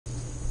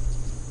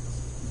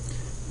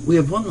We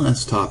have one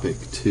last topic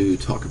to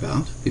talk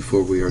about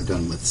before we are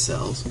done with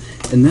cells,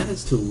 and that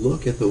is to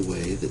look at the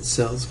way that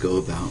cells go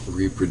about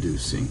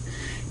reproducing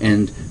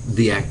and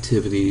the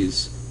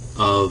activities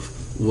of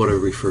what are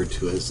referred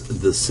to as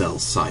the cell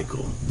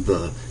cycle,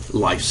 the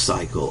life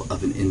cycle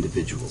of an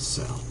individual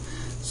cell.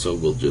 So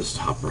we'll just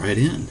hop right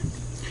in.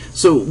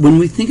 So when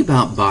we think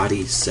about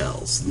body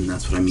cells, and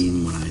that's what I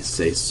mean when I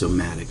say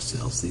somatic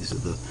cells, these are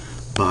the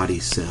body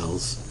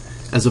cells,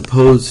 as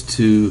opposed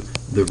to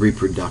the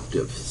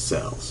reproductive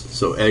cells.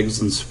 So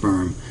eggs and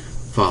sperm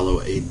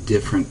follow a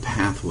different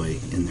pathway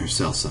in their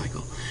cell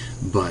cycle.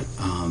 But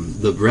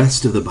the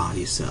rest of the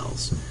body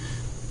cells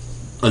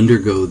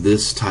undergo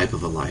this type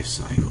of a life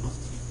cycle.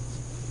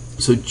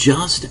 So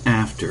just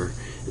after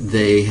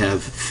they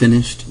have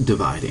finished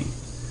dividing,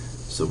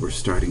 so we're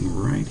starting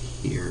right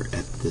here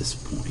at this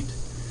point,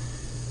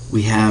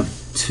 we have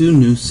two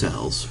new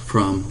cells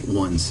from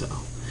one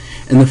cell.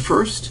 And the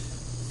first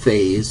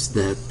phase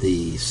that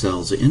the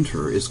cells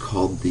enter is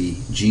called the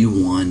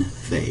G1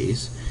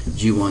 phase.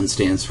 G1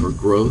 stands for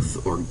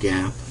growth or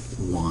gap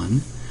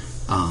 1,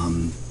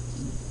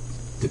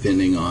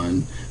 depending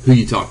on who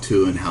you talk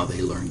to and how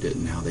they learned it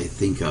and how they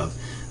think of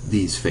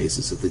these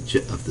phases of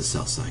the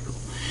cell cycle.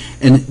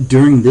 And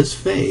during this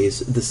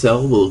phase, the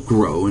cell will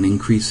grow and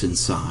increase in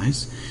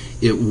size.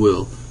 It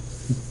will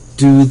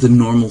do the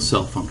normal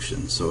cell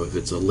function. So if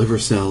it's a liver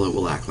cell, it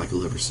will act like a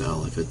liver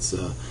cell. If it's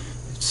a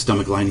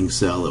stomach lining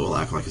cell, it will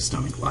act like a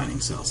stomach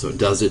lining cell. So it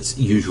does its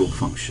usual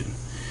function.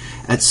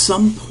 At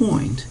some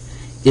point,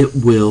 it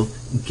will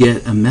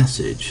get a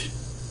message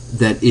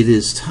that it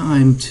is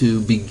time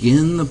to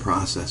begin the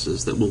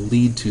processes that will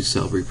lead to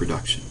cell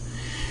reproduction.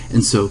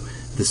 And so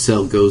the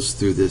cell goes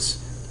through this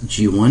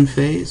G1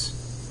 phase,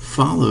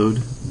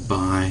 followed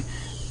by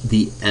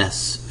the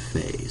S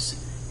phase.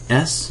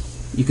 S,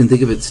 you can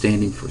think of it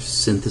standing for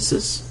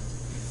synthesis.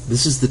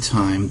 This is the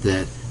time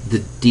that the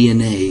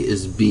DNA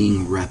is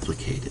being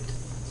replicated.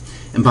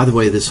 And by the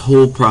way, this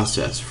whole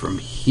process from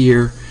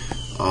here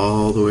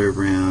all the way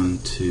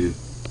around to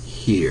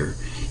here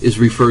is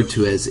referred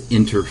to as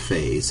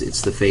interphase.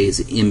 It's the phase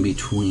in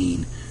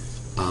between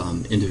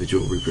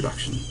individual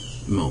reproduction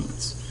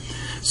moments.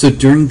 So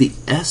during the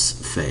S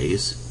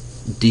phase,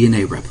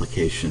 DNA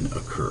replication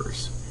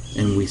occurs.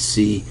 And we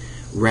see,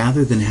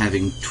 rather than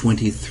having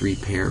 23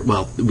 pairs,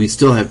 well, we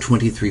still have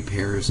 23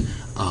 pairs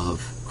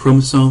of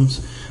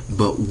chromosomes,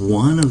 but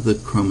one of the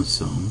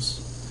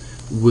chromosomes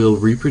will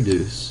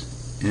reproduce,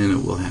 and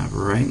it will have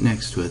right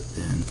next to it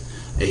then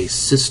a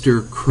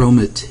sister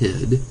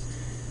chromatid.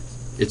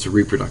 It's a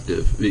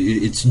reproductive,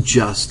 it's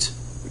just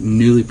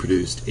newly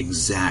produced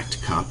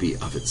exact copy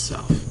of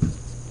itself.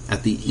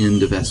 At the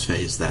end of S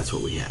phase, that's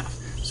what we have.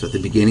 So at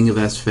the beginning of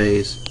S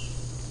phase,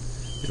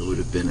 there would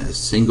have been a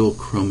single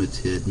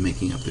chromatid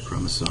making up the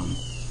chromosome.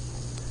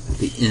 At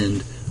the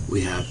end,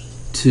 we have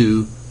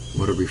two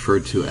what are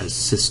referred to as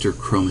sister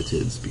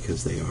chromatids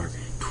because they are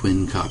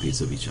twin copies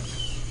of each other.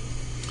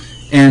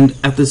 And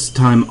at this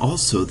time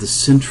also, the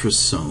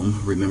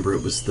centrosome, remember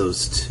it was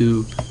those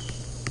two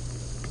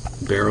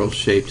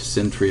barrel-shaped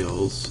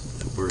centrioles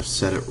that were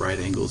set at right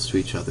angles to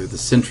each other. The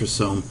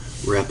centrosome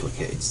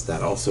replicates.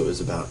 That also is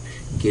about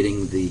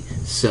getting the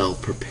cell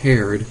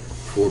prepared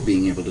for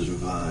being able to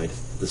divide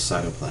the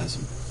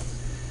cytoplasm.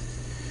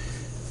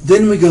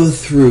 Then we go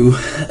through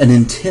an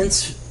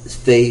intense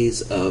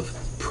phase of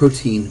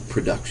protein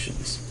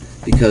productions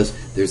because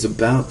there's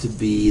about to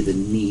be the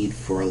need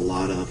for a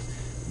lot of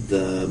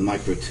the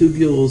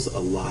microtubules, a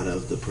lot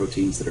of the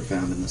proteins that are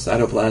found in the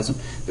cytoplasm.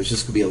 There's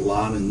just going to be a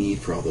lot of need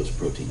for all those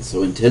proteins.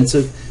 So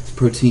intensive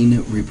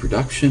protein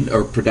reproduction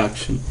or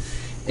production,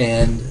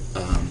 and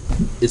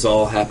it's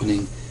all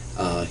happening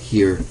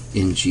here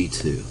in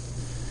G2.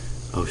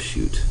 Oh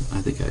shoot,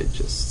 I think I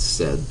just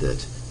said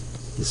that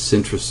the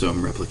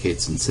centrosome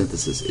replicates in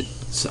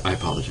synthesis. I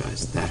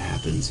apologize, that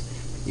happens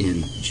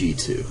in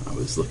G2. I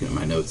was looking at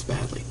my notes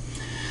badly.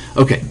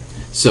 Okay,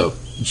 so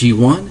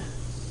G1,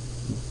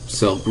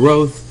 cell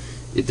growth,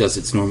 it does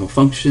its normal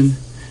function.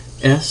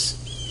 S,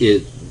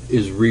 it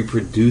is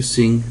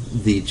reproducing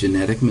the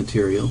genetic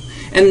material,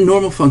 and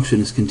normal function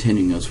is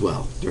continuing as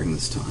well during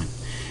this time.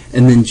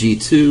 And then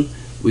G2,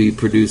 we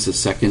produce a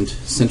second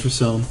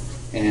centrosome,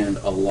 and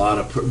a lot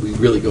of we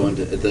really go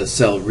into the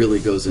cell really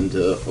goes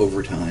into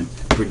overtime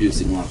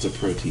producing lots of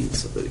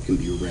proteins so that it can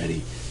be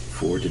ready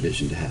for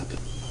division to happen.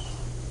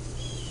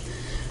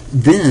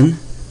 Then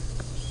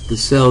the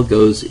cell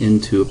goes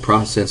into a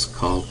process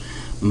called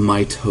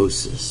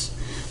mitosis.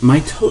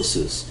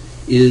 Mitosis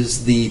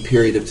is the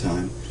period of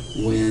time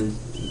when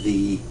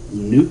the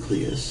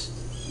nucleus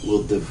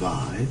will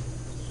divide,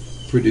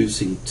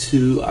 producing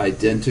two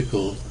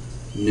identical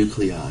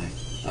nuclei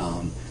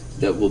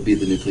that will be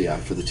the nuclei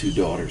for the two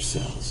daughter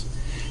cells.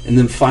 And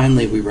then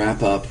finally we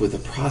wrap up with a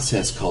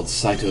process called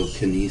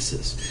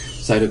cytokinesis.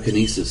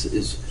 Cytokinesis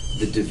is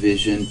the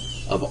division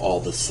of all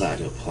the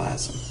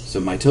cytoplasm.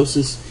 So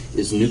mitosis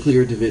is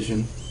nuclear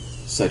division,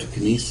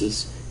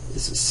 cytokinesis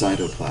is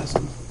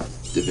cytoplasm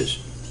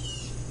division.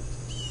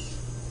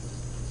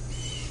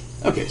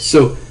 Okay,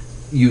 so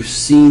you've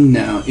seen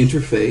now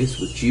interface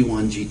with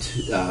G1,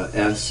 G2,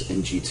 S,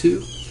 and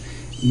G2.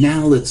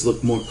 Now let's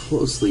look more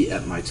closely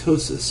at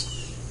mitosis,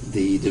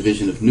 the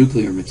division of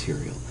nuclear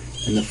material,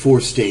 and the 4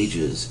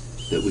 stages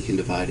that we can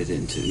divide it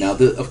into. Now,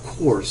 of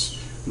course,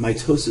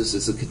 mitosis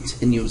is a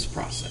continuous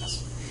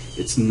process.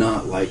 It's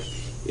not like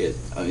it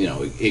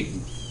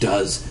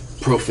does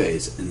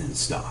prophase and then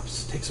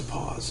stops, takes a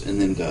pause, and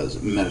then does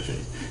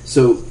metaphase.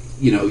 So,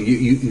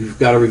 you've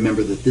got to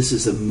remember that this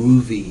is a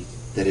movie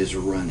that is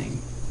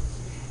running,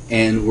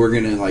 and we're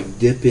going to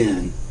dip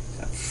in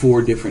at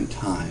 4 different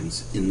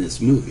times in this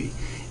movie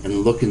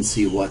and look and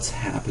see what's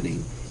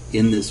happening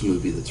in this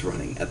movie that's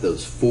running at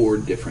those 4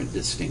 different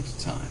distinct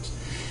times.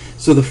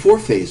 So the 4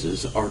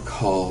 phases are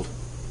called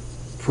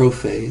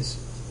prophase,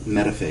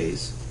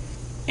 metaphase,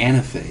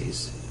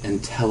 anaphase, and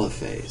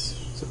telophase.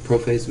 So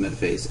prophase,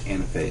 metaphase,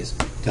 anaphase,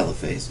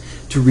 telophase.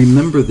 To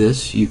remember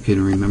this, you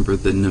can remember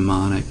the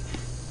mnemonic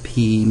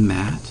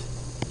PMAT.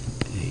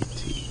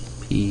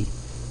 P,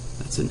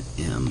 that's an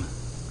M.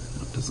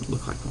 No, it doesn't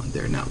look like one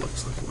there. Now it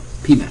looks like one.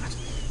 PMAT.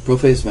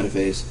 Prophase,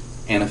 metaphase,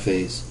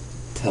 anaphase,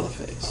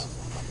 telophase.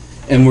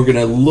 And we're going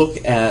to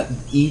look at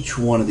each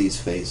one of these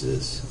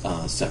phases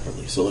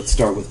separately. So let's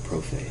start with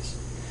prophase.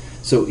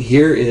 So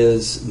here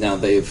is, now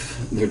they're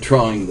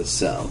drawing the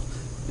cell.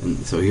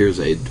 And so here's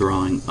a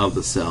drawing of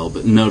the cell,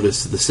 but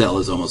notice the cell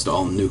is almost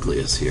all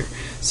nucleus here.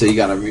 So you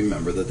got to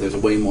remember that there's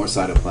way more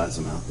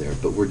cytoplasm out there,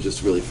 but we're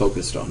just really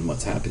focused on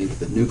what's happening with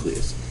the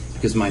nucleus,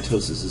 because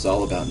mitosis is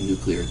all about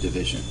nuclear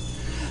division.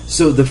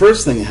 So the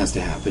first thing that has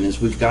to happen is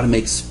we've got to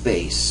make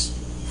space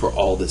for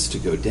all this to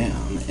go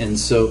down. And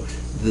so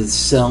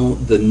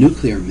the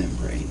nuclear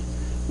membrane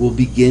will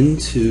begin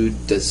to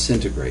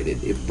disintegrate.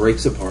 It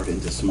breaks apart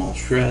into small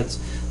shreds.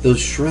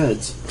 Those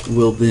shreds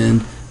will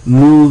then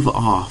move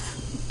off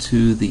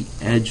to the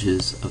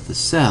edges of the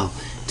cell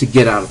to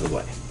get out of the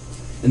way.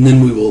 And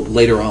then we will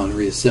later on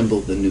reassemble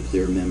the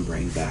nuclear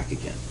membrane back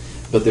again.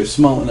 But they're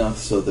small enough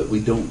so that we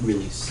don't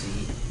really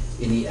see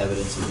any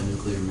evidence of the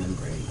nuclear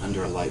membrane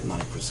under a light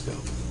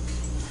microscope.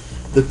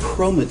 The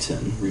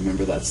chromatin,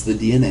 remember that's the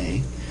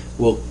DNA,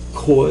 will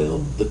coil,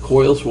 the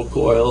coils will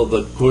coil,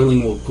 the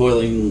coiling will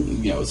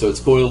coiling, so it's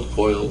coiled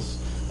coils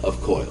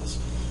of coils.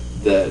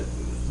 That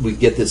we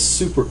get this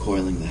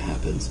supercoiling that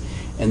happens,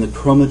 and the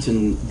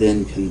chromatin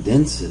then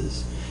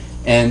condenses,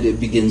 and it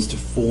begins to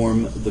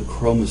form the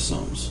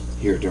chromosomes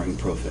here during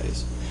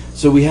prophase.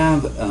 So we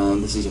have,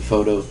 this is a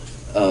photo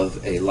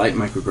of a light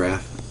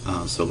micrograph,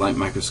 light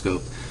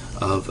microscope,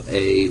 of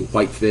a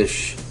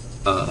whitefish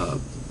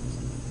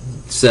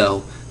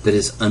cell that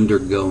is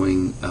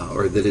undergoing,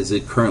 or that is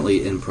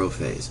currently in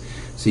prophase.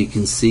 So you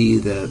can see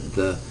that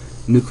the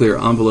nuclear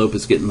envelope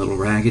is getting a little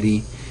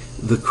raggedy.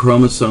 The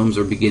chromosomes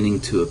are beginning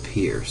to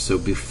appear. So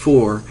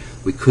before,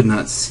 we could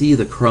not see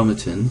the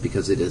chromatin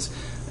because it is,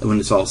 when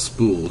it's all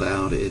spooled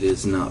out, it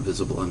is not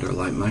visible under a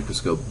light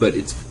microscope, but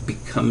it's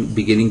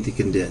beginning to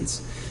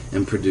condense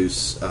and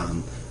produce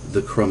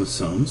the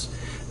chromosomes.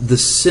 The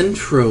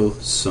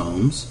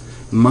centrosomes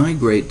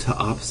migrate to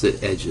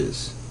opposite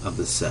edges of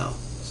the cell.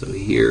 So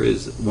here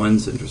is one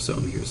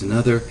centrosome, here's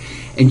another,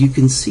 and you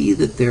can see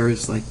that there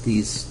is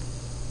these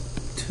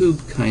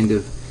tube kind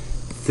of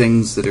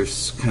things that are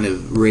kind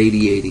of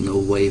radiating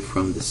away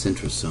from the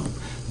centrosome.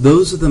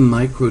 Those are the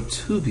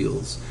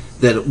microtubules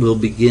that will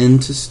begin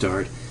to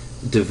start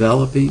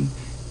developing.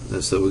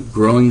 So we're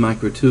growing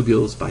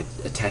microtubules by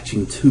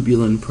attaching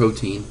tubulin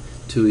protein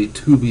to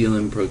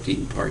tubulin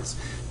protein parts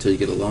until you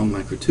get a long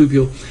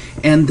microtubule,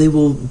 and they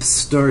will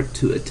start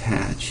to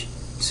attach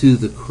to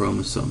the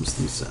chromosomes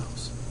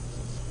themselves.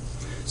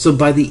 So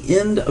by the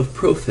end of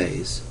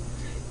prophase,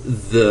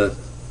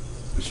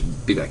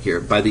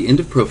 by the end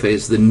of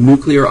prophase, the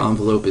nuclear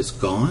envelope is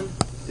gone,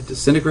 it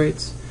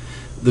disintegrates,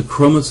 the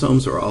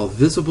chromosomes are all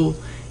visible,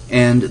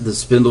 and the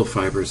spindle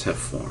fibers have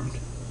formed.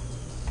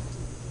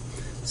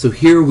 So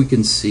here we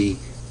can see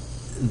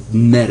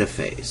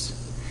metaphase.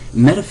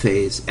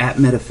 At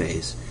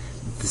metaphase,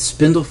 the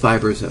spindle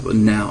fibers have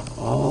now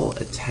all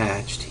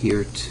attached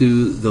here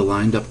to the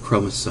lined up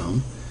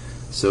chromosome.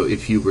 So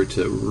if you were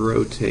to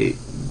rotate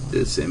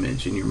this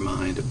image in your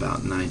mind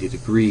about 90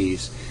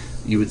 degrees,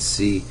 you would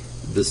see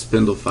the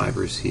spindle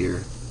fibers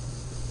here.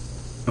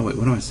 Oh wait,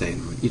 what am I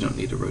saying? You don't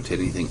need to rotate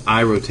anything.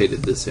 I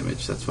rotated this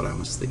image. That's what I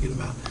was thinking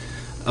about.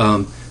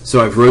 So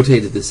I've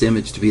rotated this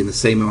image to be in the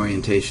same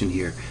orientation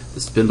here.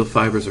 The spindle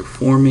fibers are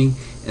forming,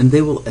 and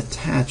they will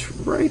attach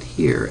right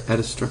here at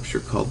a structure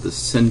called the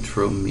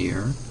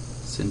centromere.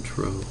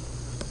 Centromere.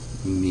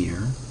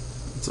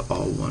 It's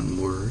all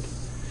one word.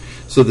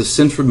 So the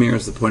centromere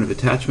is the point of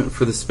attachment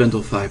for the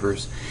spindle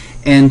fibers,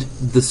 and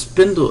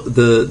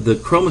the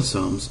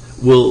chromosomes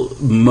will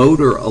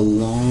motor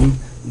along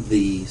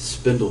the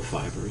spindle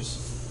fibers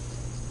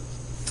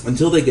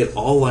until they get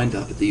all lined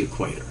up at the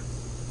equator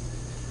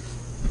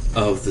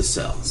of the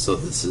cell. So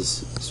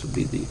this would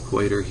be the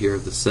equator here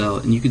of the cell,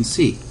 and you can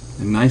see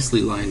they're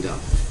nicely lined up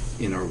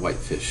in our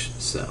whitefish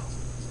cell.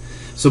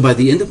 So by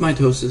the end of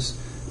mitosis,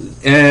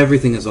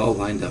 everything is all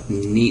lined up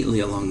neatly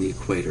along the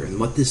equator, and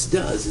what this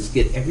does is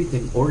get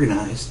everything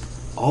organized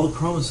all the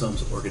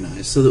chromosomes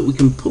organized so that we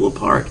can pull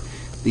apart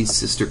these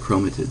sister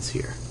chromatids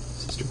here.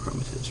 Sister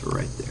chromatids are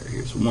right there.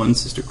 Here's one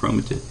sister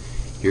chromatid,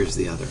 here's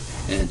the other.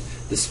 And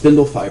the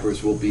spindle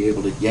fibers will be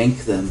able to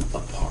yank them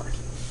apart.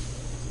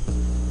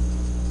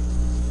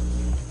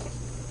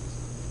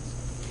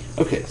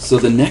 Okay, so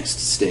the next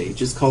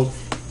stage is called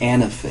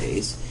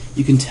anaphase.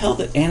 You can tell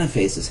that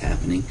anaphase is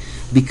happening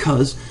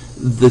because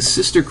the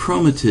sister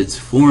chromatids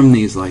form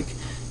these like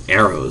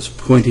arrows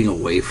pointing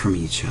away from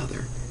each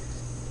other.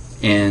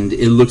 And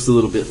it looks a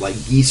little bit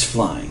like geese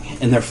flying.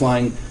 And they're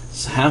flying,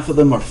 half of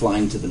them are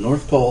flying to the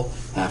North Pole,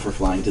 half are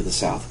flying to the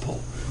South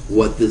Pole.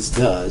 What this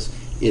does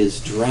is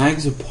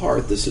drags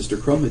apart the sister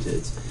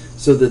chromatids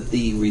so that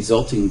the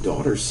resulting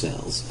daughter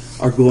cells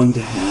are going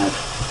to have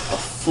a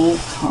full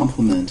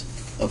complement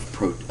of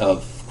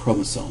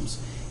chromosomes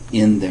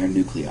in their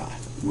nuclei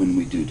when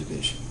we do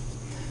division.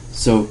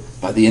 So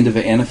by the end of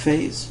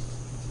anaphase,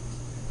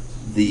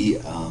 the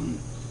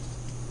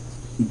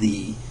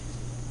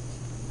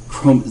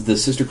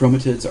sister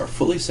chromatids are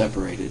fully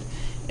separated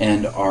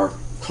and are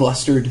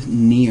clustered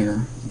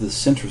near the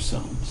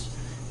centrosomes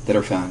that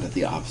are found at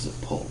the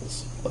opposite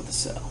poles of the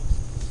cell.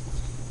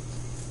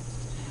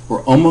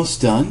 We're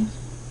almost done.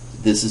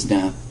 This is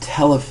now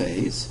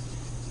telophase.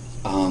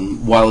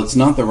 While it's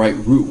not the right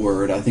root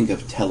word, I think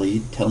of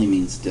tele. Tele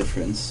means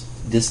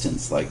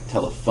distance, like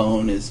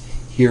telephone is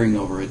hearing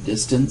over a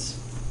distance.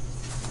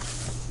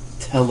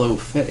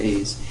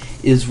 Telophase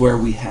is where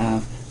we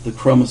have the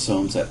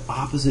chromosomes at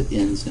opposite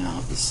ends now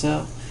of the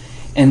cell.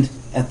 And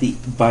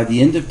by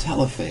the end of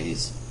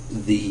telophase,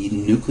 the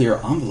nuclear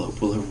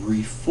envelope will have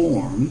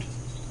reformed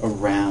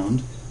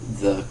around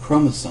the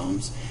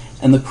chromosomes,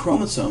 and the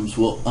chromosomes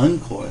will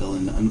uncoil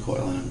and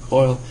uncoil and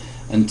uncoil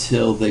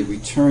until they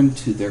return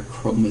to their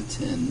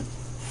chromatin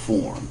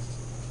form.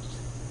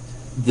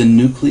 The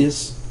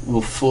nucleus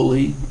will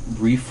fully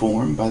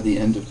reform by the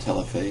end of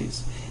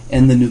telophase,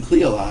 and the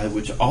nucleoli,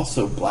 which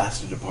also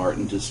blasted apart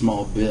into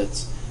small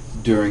bits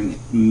during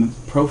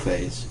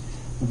prophase,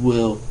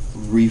 will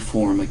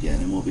reform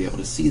again, and we'll be able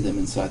to see them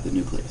inside the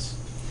nucleus.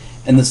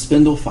 And the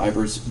spindle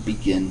fibers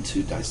begin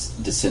to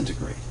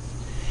disintegrate.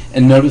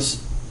 And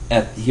notice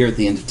here at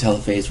the end of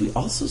telophase, we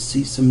also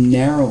see some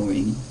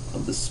narrowing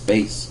of the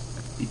space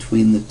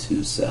between the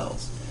two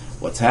cells.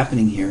 What's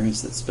happening here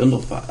is that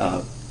spindle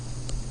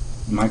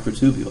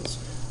microtubules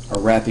are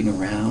wrapping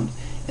around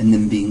and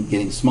then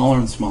getting smaller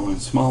and smaller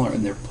and smaller,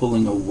 and they're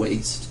pulling a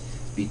waist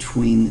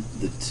between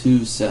the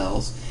two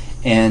cells,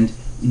 and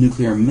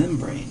nuclear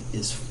membrane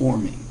is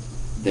forming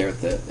there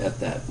at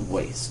that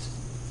waist.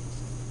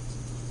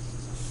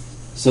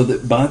 So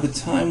that by the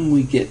time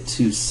we get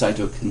to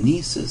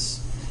cytokinesis,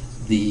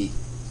 the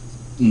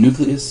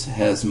nucleus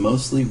has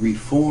mostly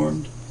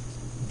reformed,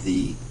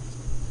 the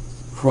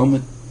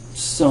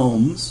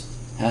chromosomes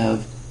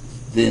have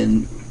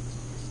then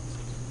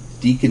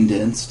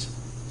decondensed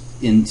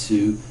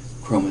into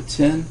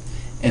chromatin,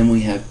 and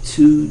we have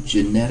two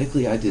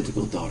genetically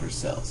identical daughter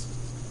cells.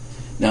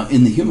 Now,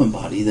 in the human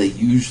body, they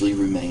usually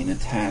remain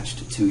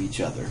attached to each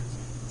other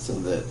so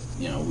that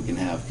we can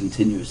have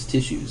continuous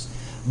tissues.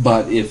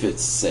 But if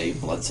it's, say,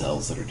 blood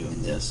cells that are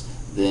doing this,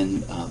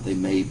 then they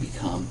may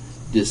become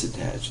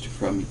disattached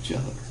from each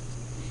other.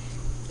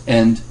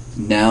 And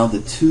now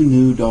the two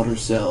new daughter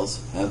cells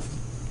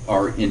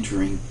are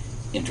entering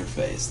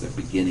interphase. They're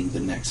beginning the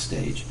next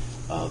stage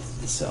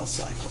of the cell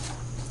cycle.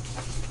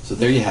 So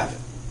there you have it.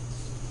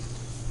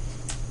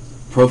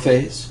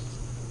 Prophase,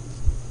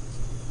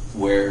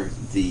 where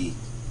the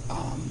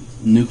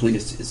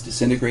nucleus is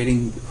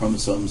disintegrating, the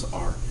chromosomes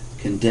are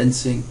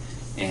condensing,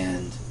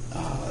 and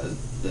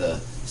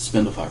the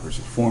spindle fibers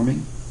are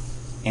forming.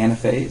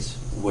 Anaphase,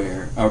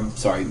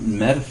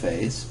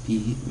 metaphase,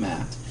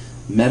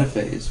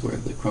 metaphase, where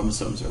the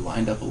chromosomes are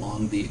lined up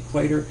along the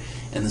equator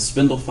and the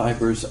spindle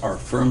fibers are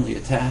firmly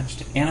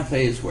attached.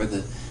 Anaphase, where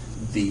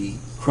the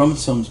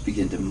chromosomes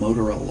begin to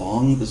motor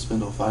along the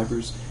spindle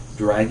fibers,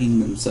 dragging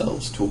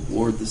themselves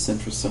toward the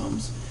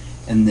centrosomes.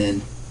 And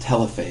then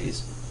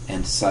telophase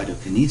and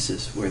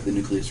cytokinesis, where the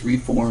nucleus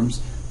reforms,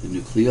 the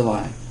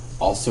nucleoli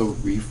also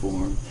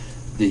reform,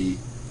 the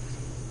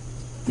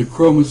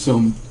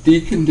chromosome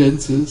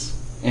decondenses,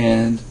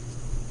 and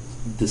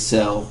the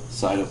cell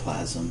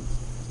cytoplasm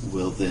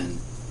will then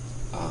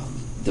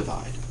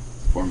divide,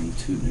 forming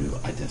two new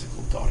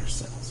identical daughter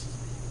cells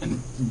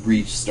and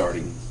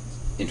restarting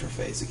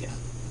interphase again.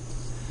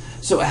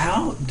 So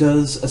how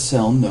does a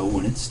cell know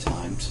when it's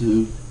time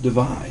to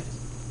divide?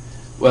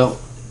 Well,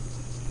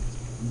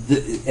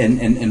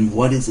 and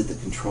what is it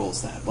that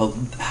controls that? Well,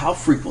 how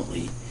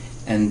frequently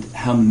and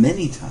how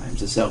many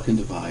times a cell can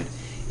divide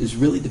is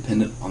really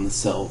dependent on the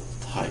cell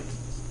type.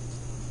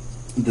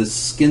 The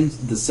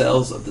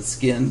cells of the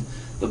skin,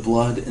 the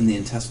blood, and the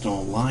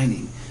intestinal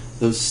lining,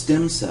 those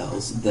stem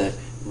cells that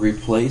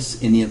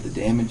replace any of the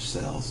damaged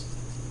cells,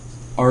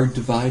 are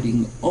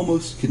dividing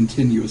almost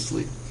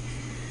continuously.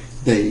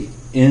 They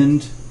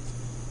end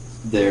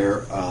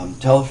their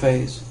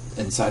telophase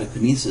and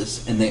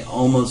cytokinesis, and they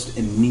almost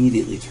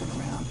immediately turn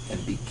around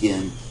and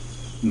begin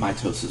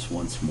mitosis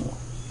once more.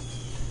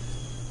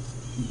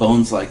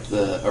 bones like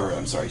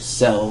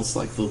cells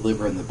like the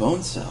liver and the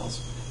bone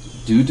cells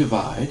do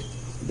divide.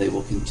 They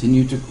will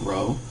continue to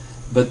grow,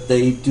 but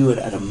they do it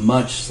at a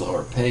much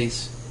slower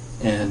pace,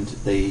 and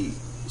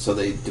so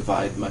they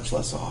divide much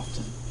less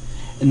often.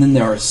 And then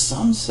there are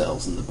some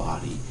cells in the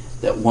body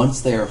that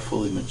once they are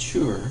fully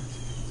mature,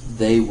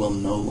 they will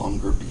no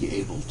longer be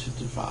able to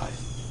divide.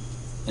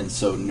 And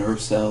so nerve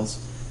cells,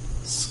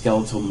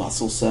 skeletal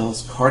muscle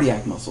cells,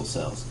 cardiac muscle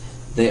cells,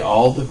 they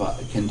all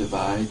can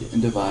divide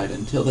and divide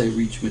until they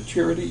reach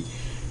maturity.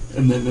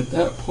 And then at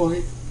that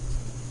point,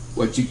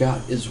 what you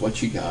got is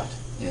what you got.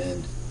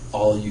 And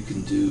all you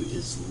can do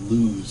is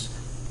lose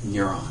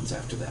neurons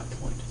after that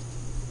point.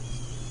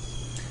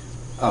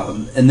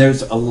 And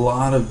there's a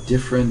lot of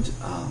different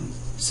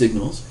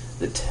signals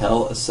that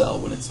tell a cell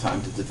when it's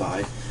time to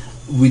divide.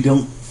 We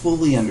don't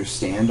fully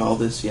understand all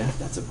this yet.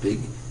 That's a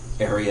big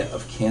area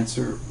of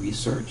cancer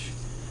research.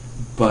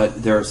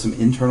 But there are some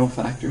internal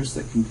factors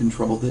that can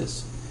control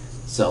this.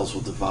 Cells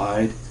will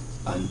divide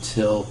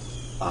until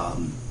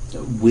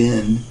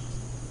when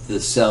the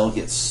cell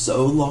gets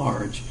so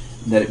large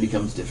that it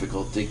becomes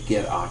difficult to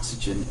get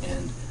oxygen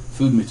and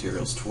food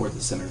materials toward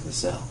the center of the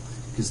cell.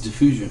 Because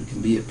diffusion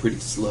can be a pretty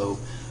slow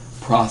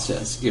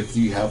process if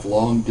you have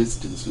long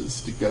distances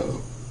to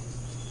go.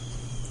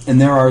 And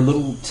there are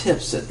little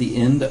tips at the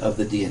end of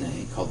the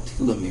DNA called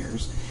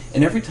telomeres,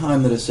 and every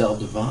time that a cell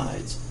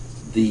divides,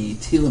 the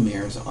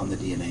telomeres on the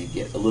DNA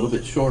get a little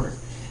bit shorter.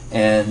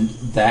 And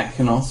that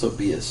can also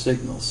be a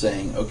signal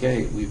saying,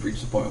 okay, we've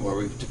reached a point where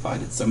we've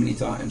divided so many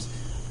times,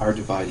 our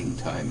dividing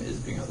time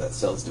is, that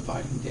cell's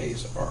dividing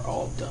days are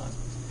all done.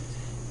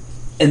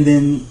 And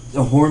then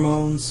the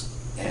hormones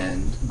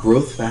and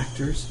growth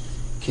factors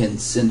can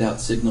send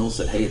out signals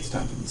that, hey, it's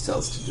time for these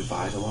cells to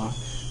divide a lot.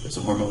 There's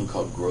a hormone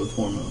called growth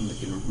hormone that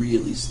can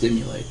really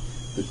stimulate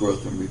the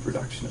growth and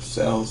reproduction of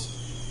cells.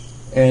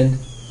 And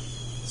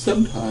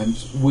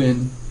sometimes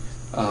when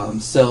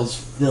cells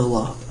fill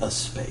up a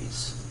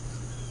space,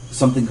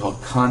 something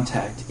called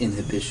contact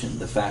inhibition,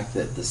 the fact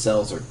that the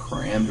cells are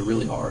crammed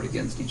really hard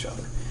against each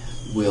other,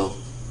 will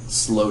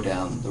slow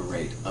down the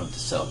rate of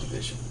cell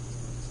division.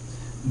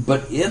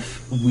 But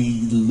if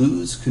we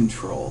lose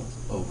control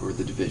over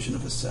the division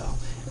of a cell,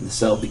 and the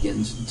cell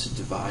begins to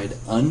divide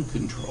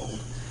uncontrolled,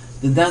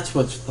 then that's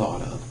what's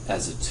thought of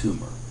as a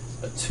tumor.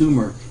 A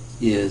tumor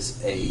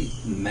is a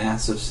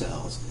mass of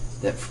cells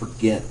that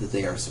forget that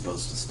they are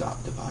supposed to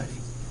stop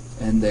dividing.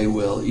 And they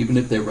will, even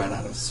if they run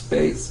out of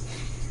space,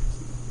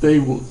 they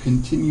will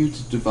continue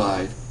to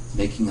divide,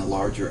 making a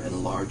larger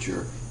and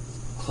larger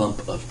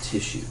clump of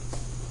tissue.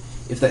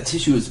 If that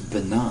tissue is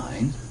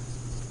benign,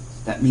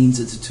 that means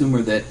it's a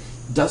tumor that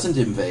doesn't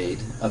invade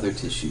other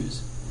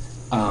tissues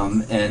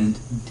and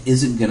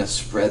isn't going to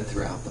spread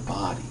throughout the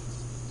body.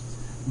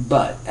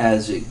 But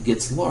as it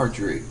gets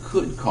larger, it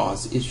could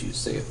cause issues.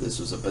 Say if this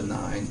was a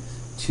benign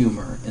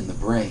tumor in the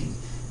brain,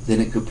 then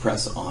it could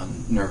press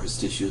on nervous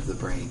tissue of the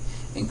brain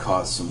and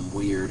cause some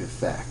weird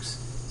effects,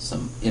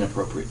 some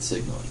inappropriate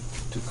signaling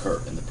to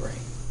occur in the brain.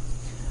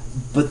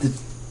 But the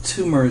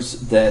tumors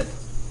that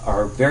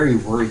are very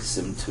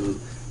worrisome to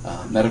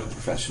medical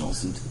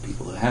professionals and to the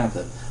people who have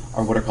them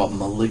are what are called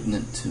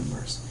malignant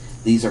tumors.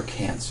 These are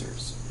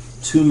cancers.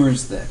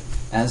 Tumors that,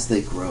 as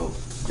they grow,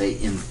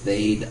 they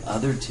invade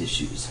other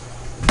tissues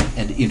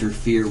and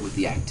interfere with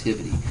the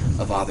activity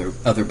of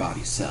other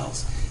body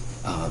cells,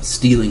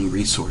 stealing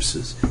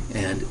resources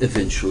and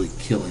eventually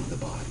killing the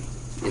body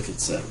if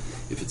it's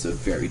a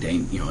very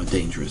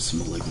dangerous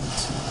malignant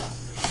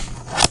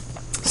tumor.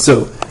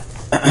 So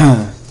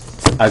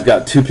I've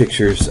got two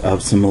pictures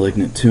of some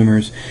malignant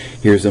tumors.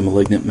 Here's a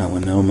malignant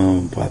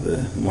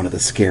melanoma, one of the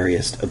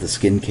scariest of the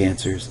skin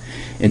cancers,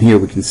 and here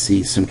we can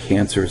see some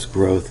cancerous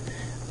growth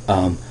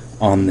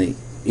on the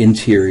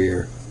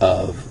interior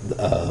of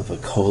a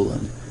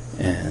colon,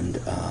 and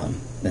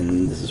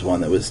this is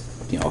one that was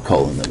a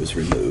colon that was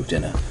removed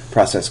in a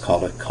process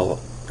called a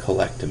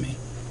colectomy.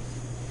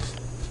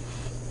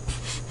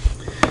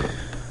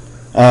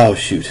 Oh,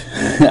 shoot.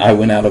 I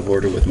went out of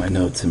order with my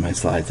notes and my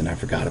slides, and I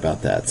forgot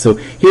about that. So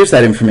here's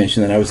that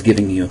information that I was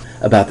giving you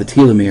about the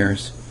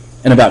telomeres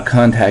and about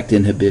contact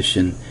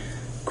inhibition,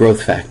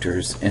 growth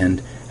factors,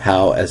 and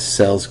how as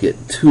cells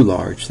get too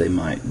large, they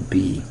might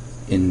be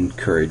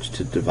encouraged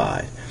to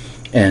divide.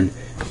 And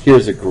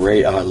here's a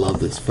great, I love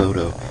this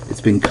photo.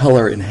 It's been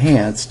color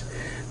enhanced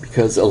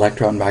because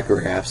electron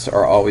micrographs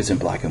are always in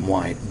black and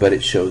white, but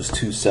it shows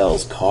two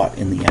cells caught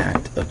in the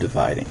act of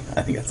dividing.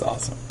 I think that's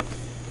awesome.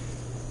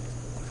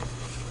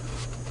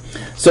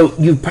 So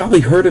you've probably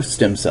heard of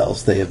stem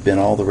cells. They have been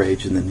all the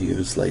rage in the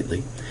news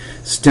lately.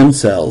 Stem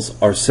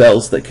cells are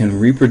cells that can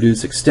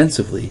reproduce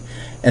extensively,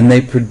 and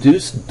they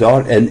produce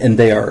and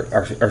they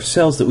are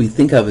cells that we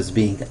think of as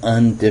being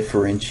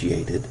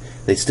undifferentiated.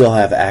 They still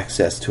have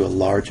access to a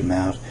large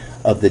amount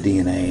of the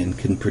DNA and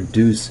can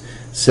produce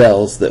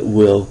cells that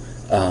will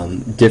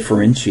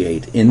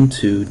differentiate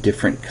into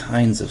different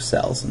kinds of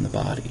cells in the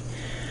body.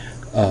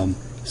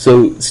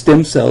 So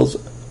stem cells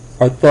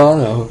are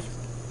thought of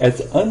as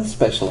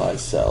unspecialized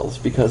cells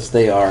because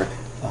they are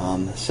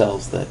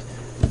cells that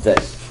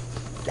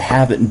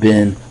haven't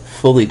been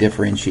fully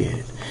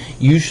differentiated.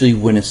 Usually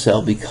when a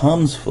cell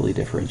becomes fully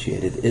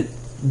differentiated, it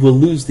will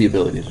lose the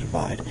ability to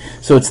divide.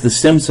 So it's the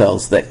stem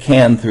cells that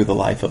can, through the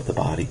life of the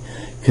body,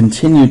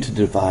 continue to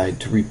divide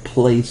to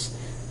replace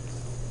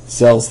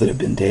cells that have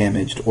been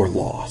damaged or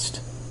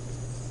lost.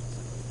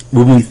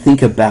 When we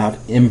think about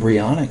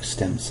embryonic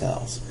stem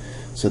cells,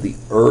 so the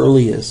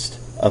earliest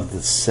of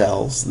the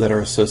cells that are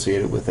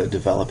associated with a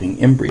developing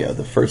embryo,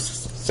 the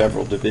first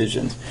several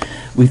divisions,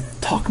 we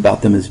talk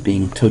about them as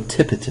being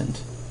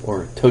totipotent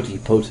or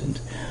totipotent,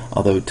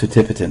 although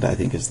totipotent I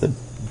think is the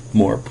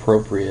more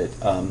appropriate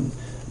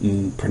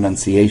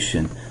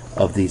pronunciation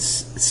of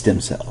these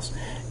stem cells.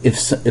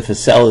 If a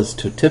cell is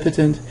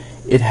totipotent,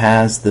 it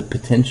has the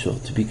potential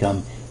to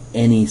become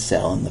any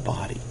cell in the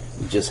body.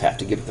 We just have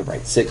to give it the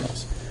right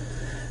signals.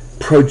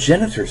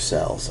 Progenitor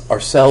cells are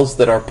cells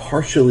that are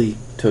partially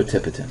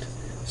totipotent.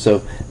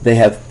 So they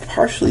have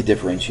partially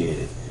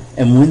differentiated,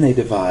 and when they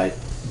divide,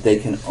 they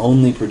can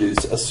only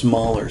produce a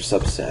smaller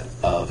subset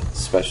of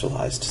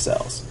specialized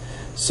cells.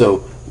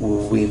 So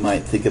we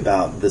might think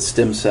about the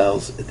stem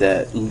cells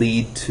that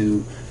lead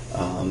to,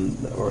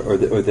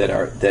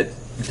 that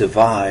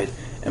divide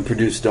and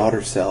produce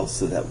daughter cells,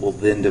 so that will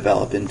then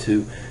develop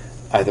into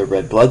either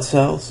red blood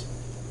cells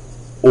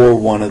or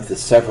one of the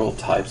several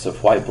types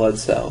of white blood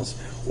cells,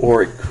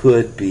 or it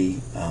could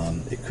be,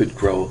 it could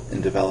grow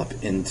and develop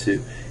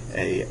into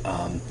a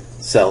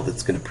cell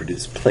that's going to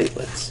produce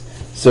platelets.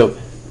 So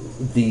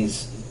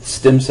these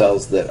stem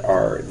cells that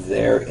are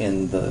there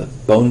in the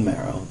bone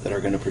marrow that are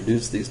going to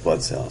produce these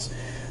blood cells,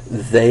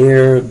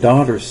 their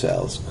daughter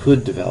cells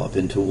could develop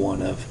into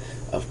one of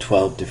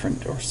 12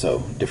 different or so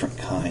different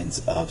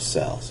kinds of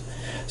cells.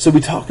 So we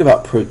talk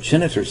about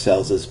progenitor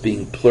cells as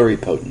being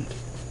pluripotent.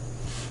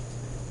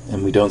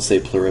 And we don't say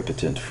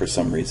pluripotent for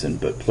some reason,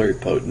 but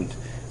pluripotent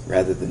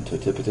rather than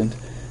totipotent.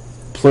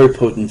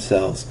 Pluripotent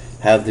cells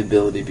have the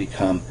ability to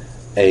become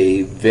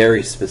a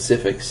very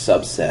specific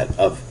subset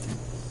of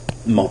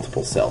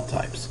multiple cell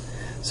types.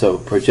 So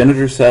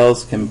progenitor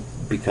cells can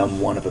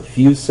become one of a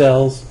few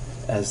cells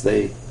as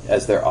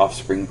their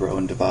offspring grow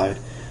and divide,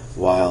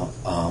 while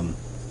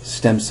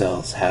stem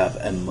cells have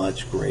a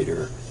much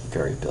greater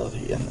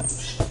variability in them.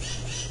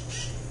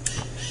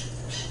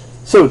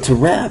 So to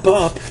wrap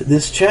up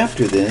this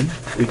chapter then,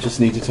 we just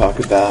need to talk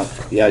about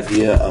the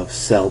idea of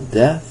cell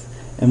death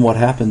and what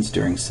happens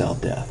during cell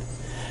death.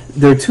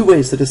 There are two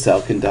ways that a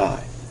cell can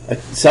die. A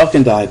cell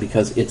can die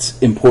because it's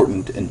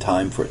important in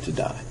time for it to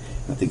die.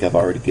 I think I've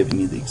already given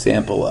you the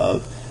example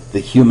of the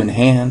human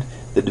hand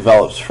that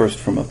develops first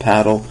from a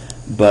paddle,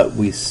 but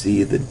we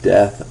see the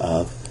death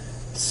of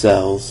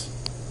cells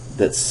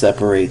that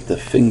separate the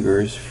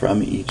fingers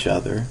from each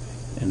other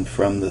and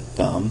from the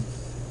thumb.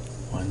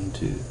 1,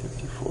 2,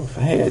 3, 4,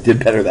 5. Hey, I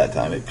did better that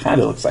time. It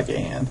kind of looks like a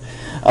hand.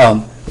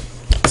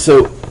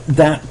 So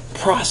that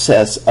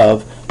process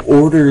of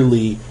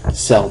orderly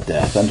cell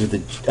death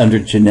under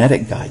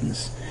genetic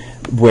guidance,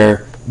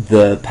 where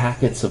the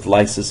packets of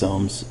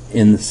lysosomes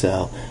in the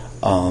cell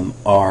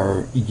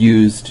are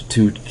used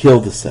to kill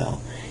the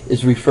cell,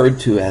 is referred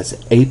to as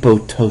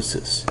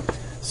apoptosis.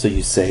 So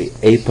you say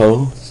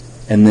apo,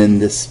 and then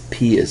this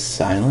P is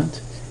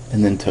silent,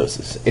 and then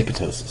tosis,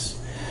 apoptosis.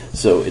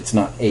 So it's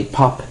not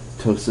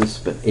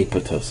apoptosis, but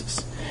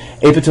apoptosis.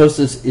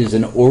 Apoptosis is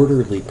an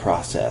orderly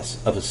process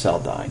of a cell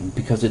dying.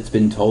 Because it's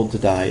been told to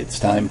die, it's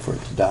time for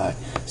it to die,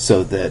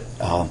 so that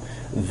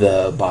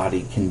the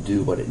body can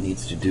do what it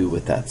needs to do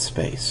with that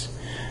space.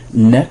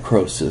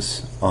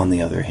 Necrosis, on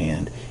the other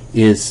hand,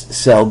 is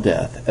cell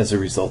death as a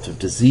result of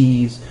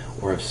disease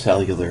or of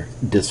cellular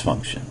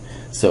dysfunction.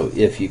 So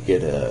if you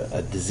get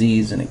a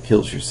disease and it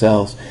kills your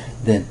cells,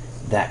 then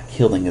that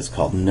killing is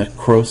called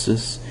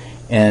necrosis.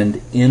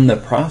 And in the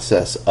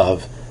process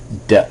of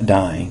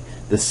dying,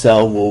 the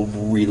cell will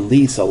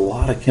release a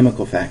lot of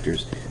chemical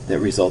factors that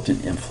result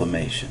in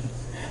inflammation.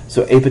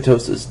 So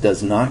apoptosis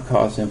does not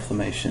cause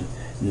inflammation.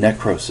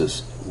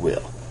 Necrosis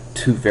will.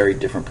 Two very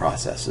different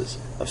processes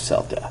of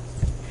cell death.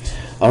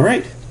 All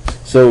right,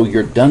 so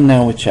you're done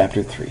now with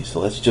Chapter 3.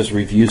 So let's just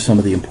review some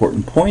of the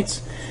important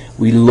points.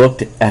 We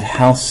looked at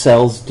how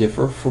cells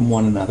differ from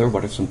one another.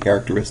 What are some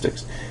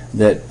characteristics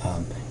that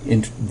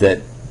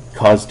that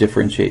cause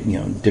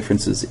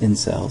differences in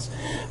cells?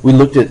 We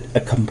looked at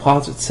a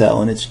composite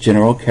cell and its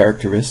general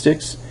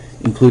characteristics,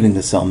 including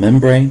the cell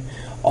membrane,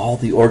 all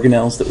the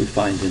organelles that we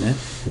find in it,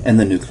 and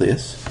the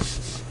nucleus.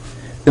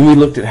 Then we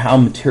looked at how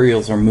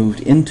materials are moved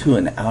into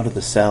and out of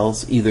the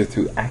cells, either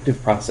through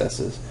active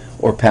processes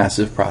or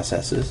passive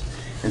processes.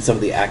 And some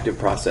of the active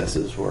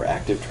processes were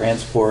active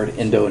transport,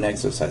 endo and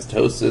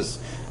exocytosis,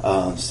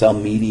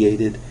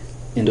 cell-mediated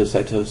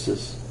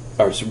endocytosis,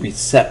 or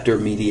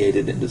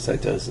receptor-mediated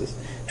endocytosis,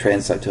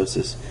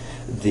 transcytosis.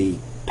 The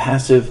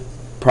passive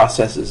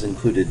processes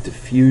included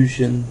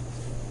diffusion,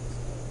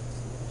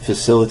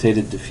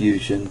 facilitated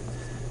diffusion,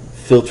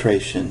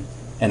 filtration,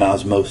 and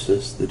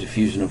osmosis, the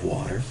diffusion of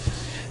water.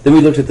 Then we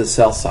looked at the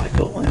cell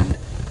cycle and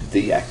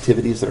the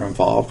activities that are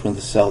involved when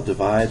the cell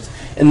divides,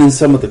 and then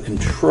some of the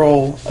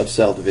control of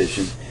cell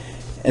division.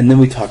 And then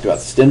we talked about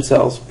stem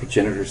cells,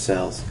 progenitor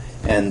cells,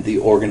 and the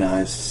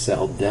organized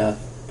cell death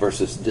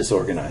versus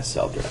disorganized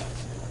cell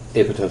death,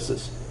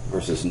 apoptosis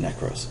versus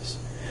necrosis.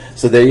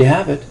 So there you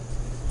have it.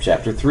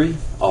 Chapter 3,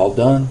 all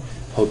done.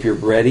 Hope you're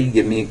ready.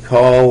 Give me a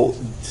call,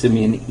 send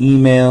me an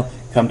email,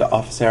 come to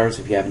office hours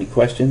if you have any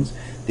questions.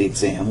 The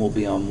exam will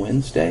be on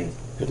Wednesday.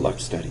 Good luck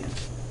studying.